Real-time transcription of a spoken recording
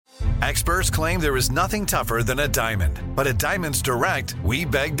Experts claim there is nothing tougher than a diamond. But at Diamonds Direct, we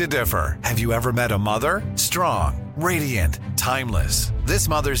beg to differ. Have you ever met a mother? Strong, radiant, timeless. This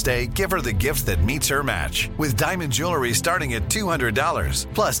Mother's Day, give her the gift that meets her match. With diamond jewelry starting at $200.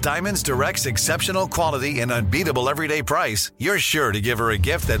 Plus, Diamonds Direct's exceptional quality and unbeatable everyday price, you're sure to give her a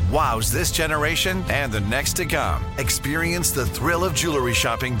gift that wows this generation and the next to come. Experience the thrill of jewelry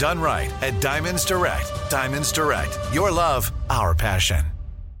shopping done right at Diamonds Direct. Diamonds Direct. Your love, our passion.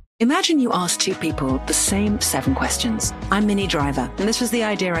 Imagine you ask two people the same 7 questions. I'm Minnie Driver, and this was the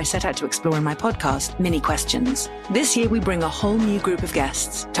idea I set out to explore in my podcast, Minnie Questions. This year, we bring a whole new group of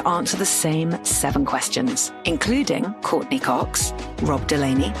guests to answer the same 7 questions, including Courtney Cox, Rob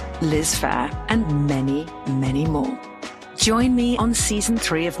Delaney, Liz Phair, and many, many more. Join me on Season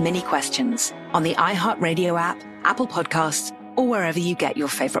 3 of Minnie Questions on the iHeartRadio app, Apple Podcasts, or wherever you get your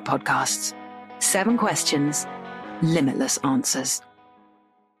favorite podcasts. 7 questions, limitless answers.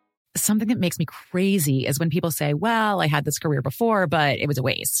 Something that makes me crazy is when people say, well, I had this career before, but it was a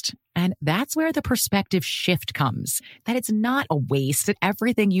waste. And that's where the perspective shift comes, that it's not a waste, that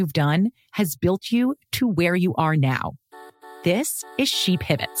everything you've done has built you to where you are now. This is She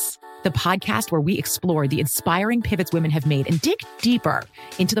Pivots, the podcast where we explore the inspiring pivots women have made and dig deeper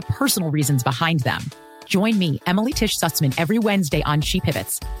into the personal reasons behind them. Join me, Emily Tish Sussman, every Wednesday on She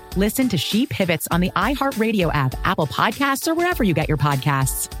Pivots. Listen to She Pivots on the iHeartRadio app, Apple Podcasts, or wherever you get your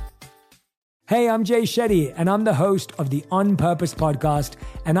podcasts. Hey, I'm Jay Shetty, and I'm the host of the On Purpose podcast,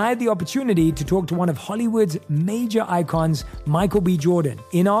 and I had the opportunity to talk to one of Hollywood's major icons, Michael B. Jordan.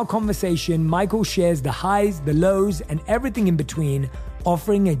 In our conversation, Michael shares the highs, the lows, and everything in between,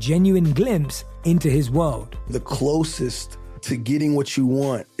 offering a genuine glimpse into his world. The closest to getting what you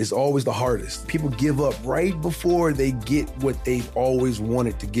want is always the hardest. People give up right before they get what they've always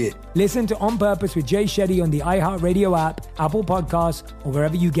wanted to get. Listen to On Purpose with Jay Shetty on the iHeartRadio app, Apple Podcasts, or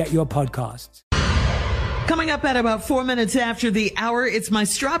wherever you get your podcasts. Coming up at about 4 minutes after the hour, it's my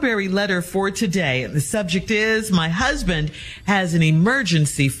strawberry letter for today. The subject is, my husband has an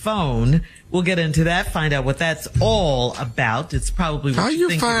emergency phone. We'll get into that, find out what that's all about. It's probably what you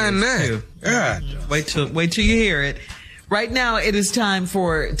think find it is, that? too. Yeah. Wait till you hear it. Right now, it is time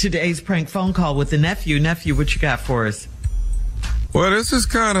for today's prank phone call with the nephew. Nephew, what you got for us? Well, this is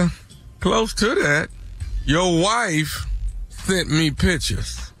kind of close to that. Your wife sent me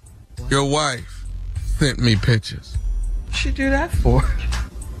pictures. Your wife sent me pictures. What she do that for?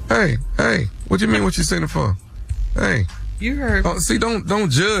 Hey, what you mean what you sent it for? Hey. You heard. Oh, see, don't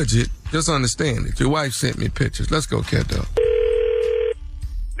judge it. Just understand it. Your wife sent me pictures. Let's go, cat dog.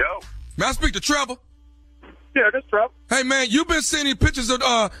 Yo. May I speak to Trevor? Yeah, that's Trevor. Hey, man, you been sending pictures of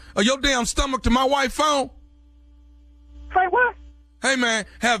your damn stomach to my wife's phone? Hey, what? Hey, man,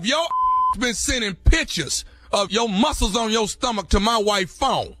 have your been sending pictures of your muscles on your stomach to my wife's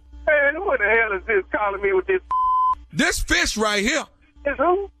phone? Man, who the hell is this calling me with this? This fish right here. Is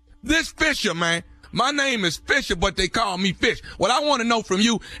who? This Fisher, man. My name is Fisher, but they call me Fish. What I want to know from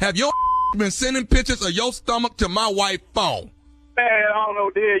you, have your been sending pictures of your stomach to my wife's phone? Man, I don't know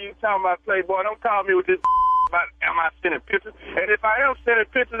what the hell you talking about, Playboy. Don't call me with this about am I sending pictures. And if I am sending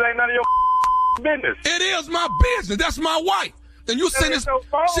pictures, ain't none of your business. It is my business. That's my wife. Then you send this.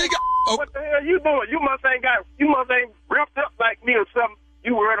 She got, What the hell you doing? You must ain't ripped up like me or something.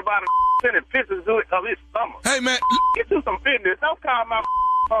 You worried about sending pictures of his stomach. Hey, man. Get you some business. Don't call my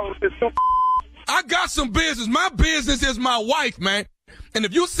phone with this stupid. I got some business. My business is my wife, man. And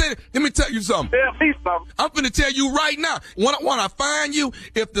if you send it, let me tell you something. Tell me something. I'm finna tell you right now. When I find you,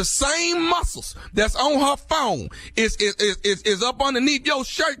 if the same muscles that's on her phone is up underneath your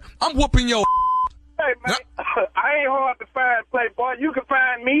shirt, I'm whooping your. Hey, man, I ain't hard to find, Playboy. You can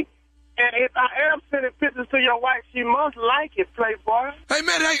find me. And if I am sending pictures to your wife, she must like it, Playboy. Hey,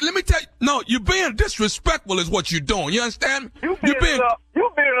 man, let me tell you. No, you're being disrespectful is what you're doing. You understand me? You being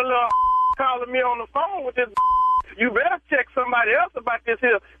a little calling me on the phone with this. You better check somebody else about this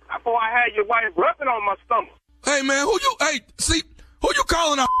here before I had your wife rubbing on my stomach. Hey, man, who you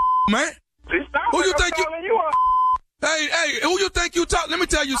calling a man? Who you think you? Hey, who you think you talk? Let me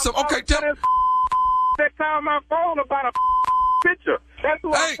tell you something. Okay, tell me. That called my phone about a picture. That's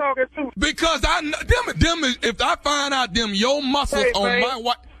who I'm talking to. Because if I find out them your muscles on my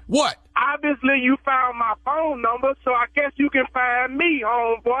wife, what? Obviously, you found my phone number, so I guess you can find me,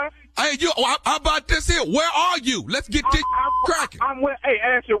 homeboy. Hey, how about this here? Where are you? Let's get this cracking. Hey,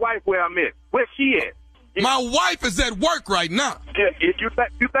 ask your wife where I'm at. Where she at? My wife is at work right now. Yeah, you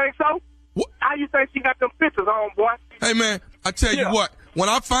think so? What? How you think she got them pictures, homeboy? Hey, man, I tell you what. When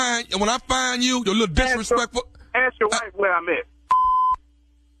I find you, you're a little disrespectful. Ask your wife where I'm at.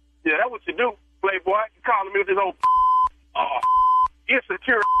 Yeah, that's what you do, Playboy. You calling me with this old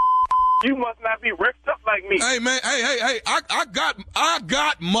insecure You must not be ripped up like me. Hey, man, hey, I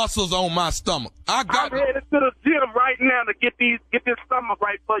got muscles on my stomach. I'm headed to the gym right now to get this stomach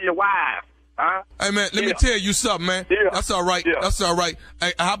right for your wife. Huh? Hey, man, let me tell you something, man. Yeah. That's all right. Yeah. That's all right.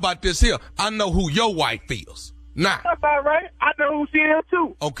 Hey, how about this here? I know who your wife is. Nah. That's all right. I know who she is,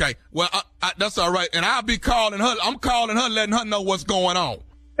 too. Okay. Well, that's all right. And I'll be calling her. I'm calling her, letting her know what's going on.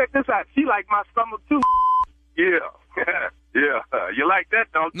 Check this out. She like my stomach, too. Yeah. Yeah. You like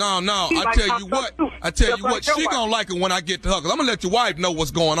that, don't you? No. She I like tell my you what. stomach, too. I tell Just you what. like your She wife. gonna like it when I get to her. Cause I'm gonna let your wife know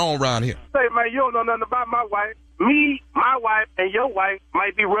what's going on around here. Say, man, you don't know nothing about my wife. Me, my wife, and your wife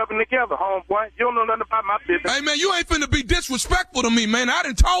might be rubbing together, homeboy. You don't know nothing about my business. Hey, man, you ain't finna be disrespectful to me, man. I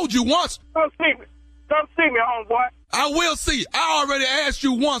done told you once. Come see me. Come see me, homeboy. I will see you. I already asked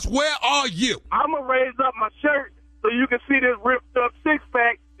you once, where are you? I'm going to raise up my shirt so you can see this ripped up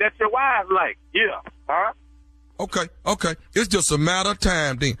six-pack that your wife like. Yeah. Huh? Okay. It's just a matter of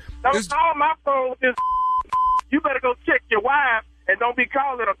time, then. Don't call my phone with this. You better go check your wife and don't be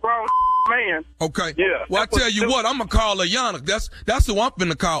calling a grown man. Okay. Yeah. Well, I tell you what, I'm gonna call Ayana. That's who I'm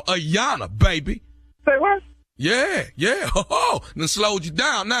finna call. Ayana, baby. Say what? Yeah. Oh, then slowed you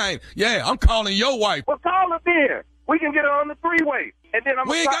down now. Yeah, I'm calling your wife. Well, call her then. We can get her on the three-way. And then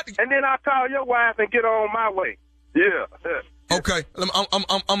and then I'll call your wife and get her on my way. Yeah. Okay. I'm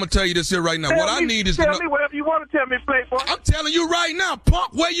gonna tell you this here right now. I need is tell me whatever you want to tell me, Playboy. I'm telling you right now,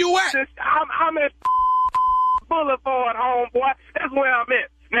 punk, where you at? I'm at Boulevard, homeboy. That's where I'm at.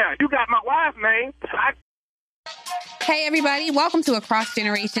 Now, you got my wife's name. Hey, everybody. Welcome to Across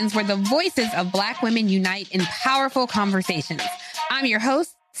Generations, where the voices of Black women unite in powerful conversations. I'm your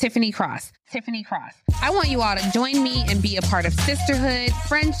host, Tiffany Cross. I want you all to join me and be a part of sisterhood,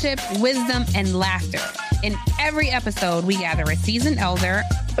 friendship, wisdom, and laughter. In every episode, we gather a seasoned elder.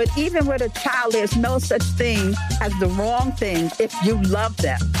 But even with a child, there's no such thing as the wrong thing if you love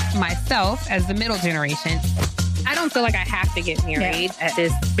them. Myself as the middle generation. I don't feel like I have to get married at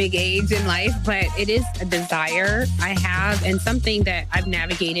this big age in life, but it is a desire I have and something that I've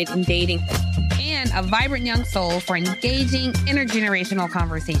navigated in dating. And a vibrant young soul for engaging intergenerational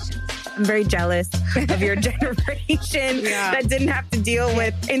conversations. I'm very jealous of your generation that didn't have to deal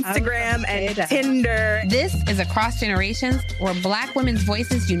with Instagram and Tinder. This is Across Generations, where Black women's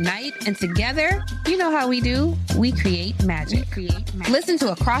voices unite, and together, you know how we do, we create magic. Listen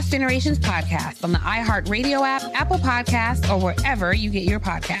to Across Generations podcast on the iHeartRadio app, Apple Podcasts, or wherever you get your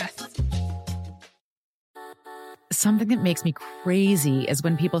podcasts. Something that makes me crazy is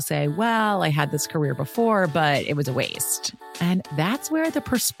when people say, well, I had this career before, but it was a waste. And that's where the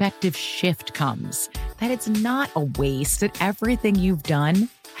perspective shift comes, that it's not a waste, that everything you've done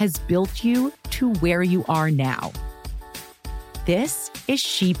has built you to where you are now. This is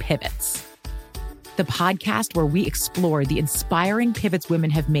She Pivots, the podcast where we explore the inspiring pivots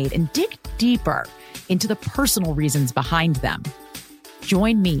women have made and dig deeper into the personal reasons behind them.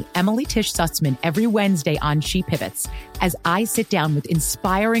 Join me, Emily Tish Sussman, every Wednesday on She Pivots as I sit down with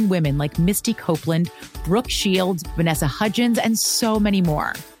inspiring women like Misty Copeland, Brooke Shields, Vanessa Hudgens, and so many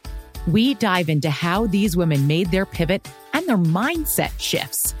more. We dive into how these women made their pivot and their mindset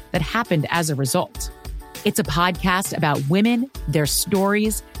shifts that happened as a result. It's a podcast about women, their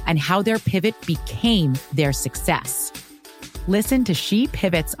stories, and how their pivot became their success. Listen to She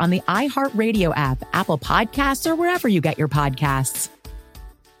Pivots on the iHeartRadio app, Apple Podcasts, or wherever you get your podcasts.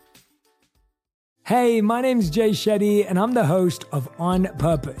 Hey, my name's Jay Shetty, and I'm the host of On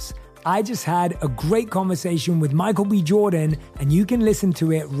Purpose. I just had a great conversation with Michael B. Jordan, and you can listen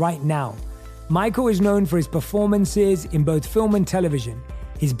to it right now. Michael is known for his performances in both film and television.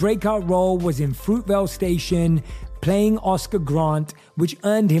 His breakout role was in Fruitvale Station, playing Oscar Grant, which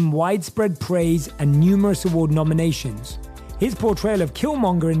earned him widespread praise and numerous award nominations. His portrayal of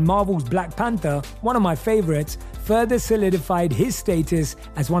Killmonger in Marvel's Black Panther, one of my favorites, further solidified his status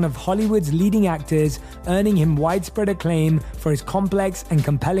as one of Hollywood's leading actors, earning him widespread acclaim for his complex and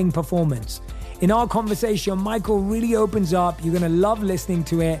compelling performance. In our conversation, Michael really opens up. You're going to love listening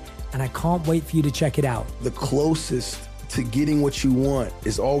to it, and I can't wait for you to check it out. The closest to getting what you want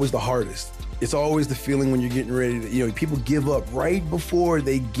is always the hardest. It's always the feeling when you're getting ready to, people give up right before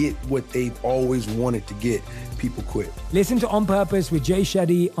they get what they've always wanted to get. People quit. Listen to On Purpose with Jay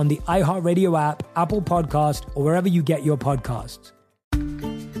Shetty on the iHeartRadio app, Apple Podcast, or wherever you get your podcasts.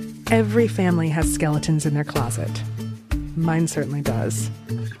 Every family has skeletons in their closet. Mine certainly does.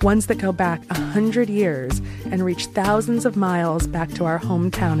 Ones that go back 100 years and reach thousands of miles back to our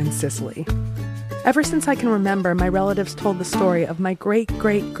hometown in Sicily. Ever since I can remember, my relatives told the story of my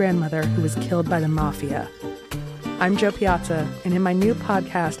great-great-grandmother who was killed by the mafia. I'm Jo Piazza, and in my new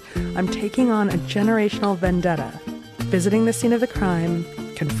podcast, I'm taking on a generational vendetta, visiting the scene of the crime,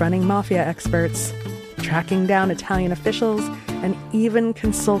 confronting mafia experts, tracking down Italian officials, and even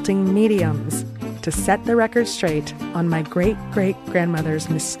consulting mediums to set the record straight on my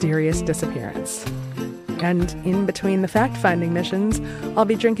great-great-grandmother's mysterious disappearance. And in between the fact-finding missions, I'll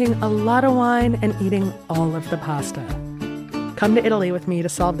be drinking a lot of wine and eating all of the pasta. Come to Italy with me to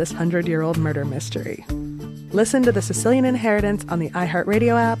solve this 100-year-old murder mystery. Listen to The Sicilian Inheritance on the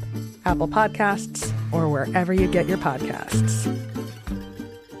iHeartRadio app, Apple Podcasts, or wherever you get your podcasts.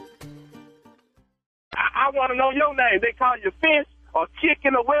 I want to know your name. They call you fish or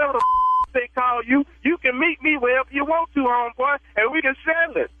chicken or whatever the they call you. You can meet me wherever you want to, homeboy, and we can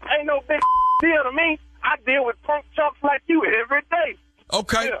settle it. Ain't no big deal to me. I deal with punk chunks like you every day.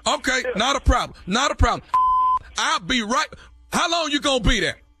 Okay, Yeah. okay, Yeah. not a problem. I'll be right. How long you gonna be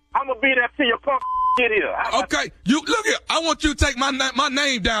there? I'm gonna be there till your punk get here. Okay, you look here. I want you to take my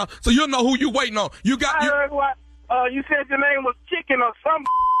name down so you'll know who you waiting on. You got I you. heard what you said your name was chicken or something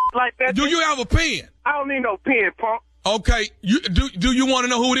like that. Do you have a pen? I don't need no pen, punk. Okay, do you want to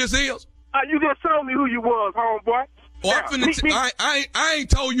know who this is? You just told me who you was, homeboy. Well, Now, meet me. I ain't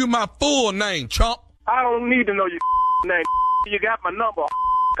told you my full name, chump. I don't need to know your name. You got my number.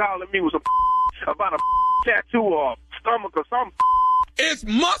 Calling me was about a tattoo or stomach or something. It's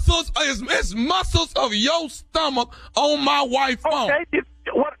muscles of your stomach on my wife's phone. Okay,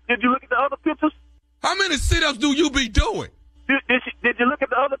 did you look at the other pictures? How many sit-ups do you be doing? Did you look at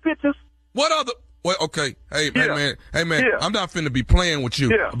the other pictures? What other? Well, okay. Hey man. Yeah. I'm not finna be playing with you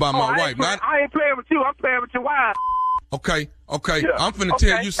about my wife. I ain't playing with you. I'm playing with your wife. Okay. Yeah. I'm finna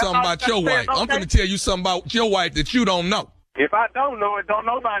tell you something about your wife. I'm finna tell you something about your wife that you don't know. If I don't know it, don't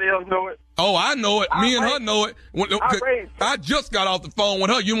nobody else know it. Oh, I know it. Me and her know it. I just got off the phone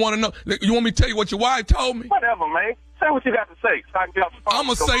with her. You want to know? You want me to tell you what your wife told me? Whatever, man. Say what you got to say so I can get off the phone. I'm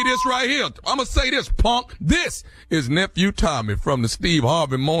going to say this right here. I'm going to say this, punk. This is Nephew Tommy from the Steve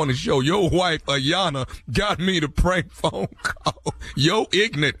Harvey Morning Show. Your wife, Ayana, got me the prank phone call. Yo,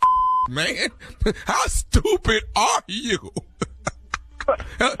 ignorant man. How stupid are you?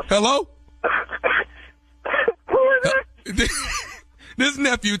 Hello? Who is it? This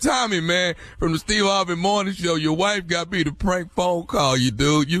Nephew Tommy, man, from the Steve Harvey Morning Show. Your wife got me the prank phone call, you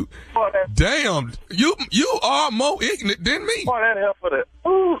dude. Damn, you are more ignorant than me. Boy, that help for that.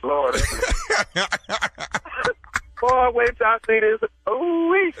 Ooh, Lord. Boy, wait till I see this.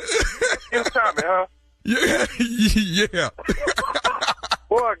 Ooh-wee. You Tommy, huh? Yeah.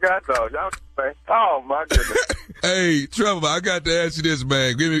 Boy, God, dog. Y'all say, oh, my goodness. Hey, Trevor, I got to ask you this,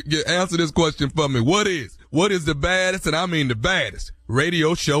 man. Answer this question for me. What is the baddest, and I mean the baddest,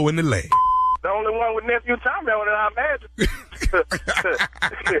 radio show in the land? The only one with Nephew Tommy on it, I imagine.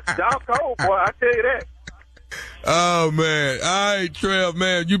 Y'all cold, boy. I tell you that. Oh, man. All right, Trev,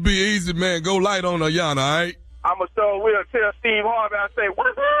 man. You be easy, man. Go light on Ayana, all right? I'm going to sure will tell Steve Harvey, I say,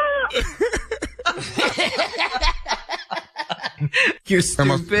 what's up? You're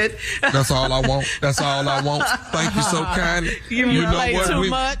stupid. That's all I want. Thank you so kindly. You know play what? Too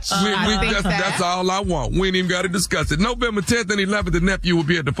much. That's all I want. We ain't even got to discuss it. November 10th and 11th, the nephew will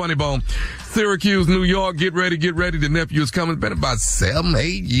be at the Funny Bone, Syracuse, New York. Get ready. The nephew is coming. It's been about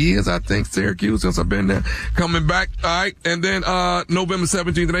 7-8 years, I think, Syracuse, since I've been there. Coming back. All right. And then, November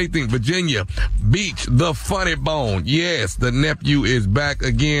 17th and 18th, Virginia Beach, the Funny Bone. Yes, the nephew is back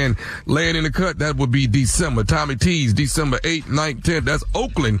again. Laying in the cut. That would be December. Tommy T's, December 8th, 9th, 10th. That's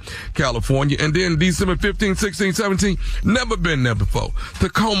Oakland, California. And then December 15th, 16th, 17th. Never been there before.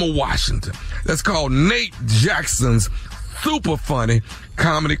 Tacoma, Washington. That's called Nate Jackson's Super Funny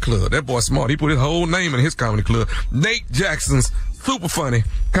Comedy Club. That boy smart. He put his whole name in his comedy club. Nate Jackson's Super Funny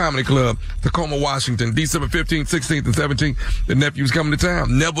Comedy Club, Tacoma, Washington, December 15th, 16th, and 17th. The nephew's coming to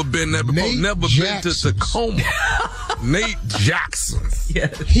town. Never been there before. Never been to Tacoma. Nate Jackson's.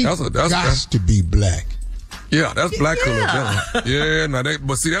 Yes. He got to be black. Yeah, that's black color. Yeah,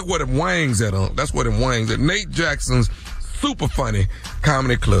 but see, that's what it wangs at. That's what it wangs at. Nate Jackson's Super Funny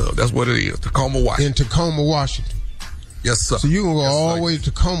Comedy Club. That's what it is. Tacoma, Washington. In Tacoma, Washington. Yes, sir. So you can go all the way to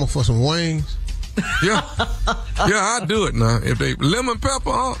Tacoma for some wings? Yeah, I'll do it now. If they lemon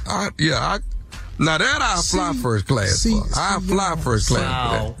pepper, now that I'll fly first class. I'll fly first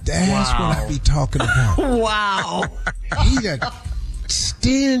class for that. That's what I be talking about. Wow. He the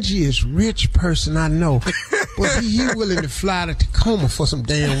stingiest rich person I know, but he willing to fly to Tacoma for some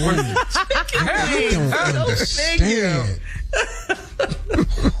damn wings. I don't understand.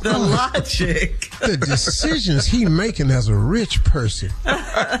 The logic. The decisions he making as a rich person.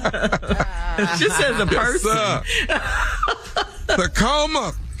 Just as a person.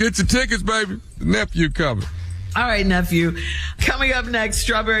 Tacoma. Get your tickets, baby. The nephew coming. All right, nephew. Coming up next,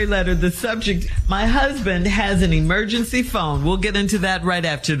 Strawberry Letter, the subject, my husband has an emergency phone. We'll get into that right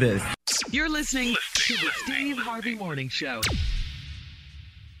after this. You're listening to the Steve Harvey Morning Show.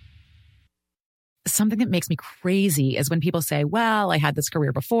 Something that makes me crazy is when people say, well, I had this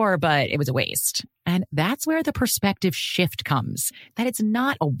career before, but it was a waste. And that's where the perspective shift comes, that it's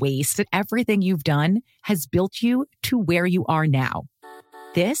not a waste, that everything you've done has built you to where you are now.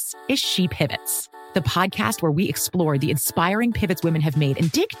 This is She Pivots, the podcast where we explore the inspiring pivots women have made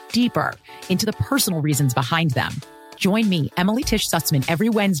and dig deeper into the personal reasons behind them. Join me, Emily Tish Sussman, every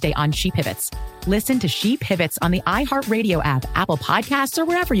Wednesday on She Pivots. Listen to She Pivots on the iHeartRadio app, Apple Podcasts, or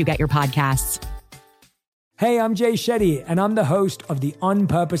wherever you get your podcasts. Hey, I'm Jay Shetty, and I'm the host of the On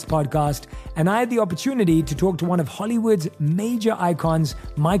Purpose podcast, and I had the opportunity to talk to one of Hollywood's major icons,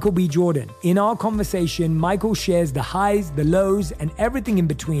 Michael B. Jordan. In our conversation, Michael shares the highs, the lows, and everything in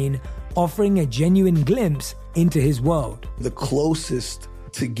between, offering a genuine glimpse into his world. The closest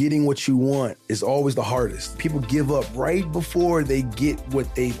to getting what you want is always the hardest. People give up right before they get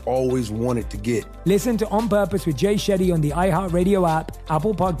what they've always wanted to get. Listen to On Purpose with Jay Shetty on the iHeartRadio app,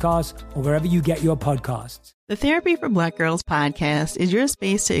 Apple Podcasts, or wherever you get your podcasts. The Therapy for Black Girls podcast is your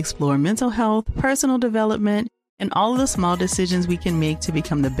space to explore mental health, personal development, and all of the small decisions we can make to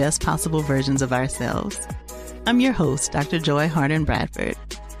become the best possible versions of ourselves. I'm your host, Dr. Joy Harden Bradford,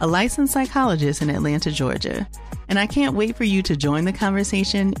 a licensed psychologist in Atlanta, Georgia, and I can't wait for you to join the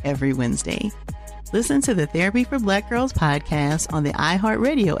conversation every Wednesday. Listen to the Therapy for Black Girls podcast on the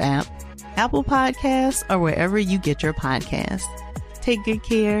iHeartRadio app, Apple Podcasts, or wherever you get your podcasts. Take good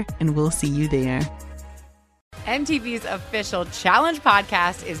care, and we'll see you there. MTV's official Challenge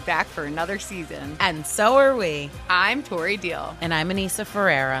podcast is back for another season. And so are we. I'm Tori Deal. And I'm Anissa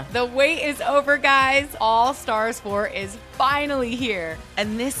Ferreira. The wait is over, guys. All Stars 4 is finally here.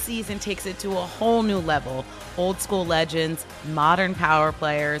 And this season takes it to a whole new level. Old school legends, modern power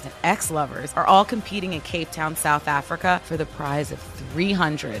players, and ex-lovers are all competing in Cape Town, South Africa for the prize of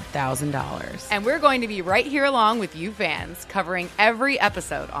 $300,000. And we're going to be right here along with you fans, covering every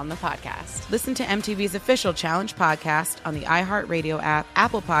episode on the podcast. Listen to MTV's official Challenge podcast on the iHeartRadio app,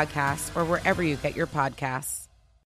 Apple Podcasts, or wherever you get your podcasts.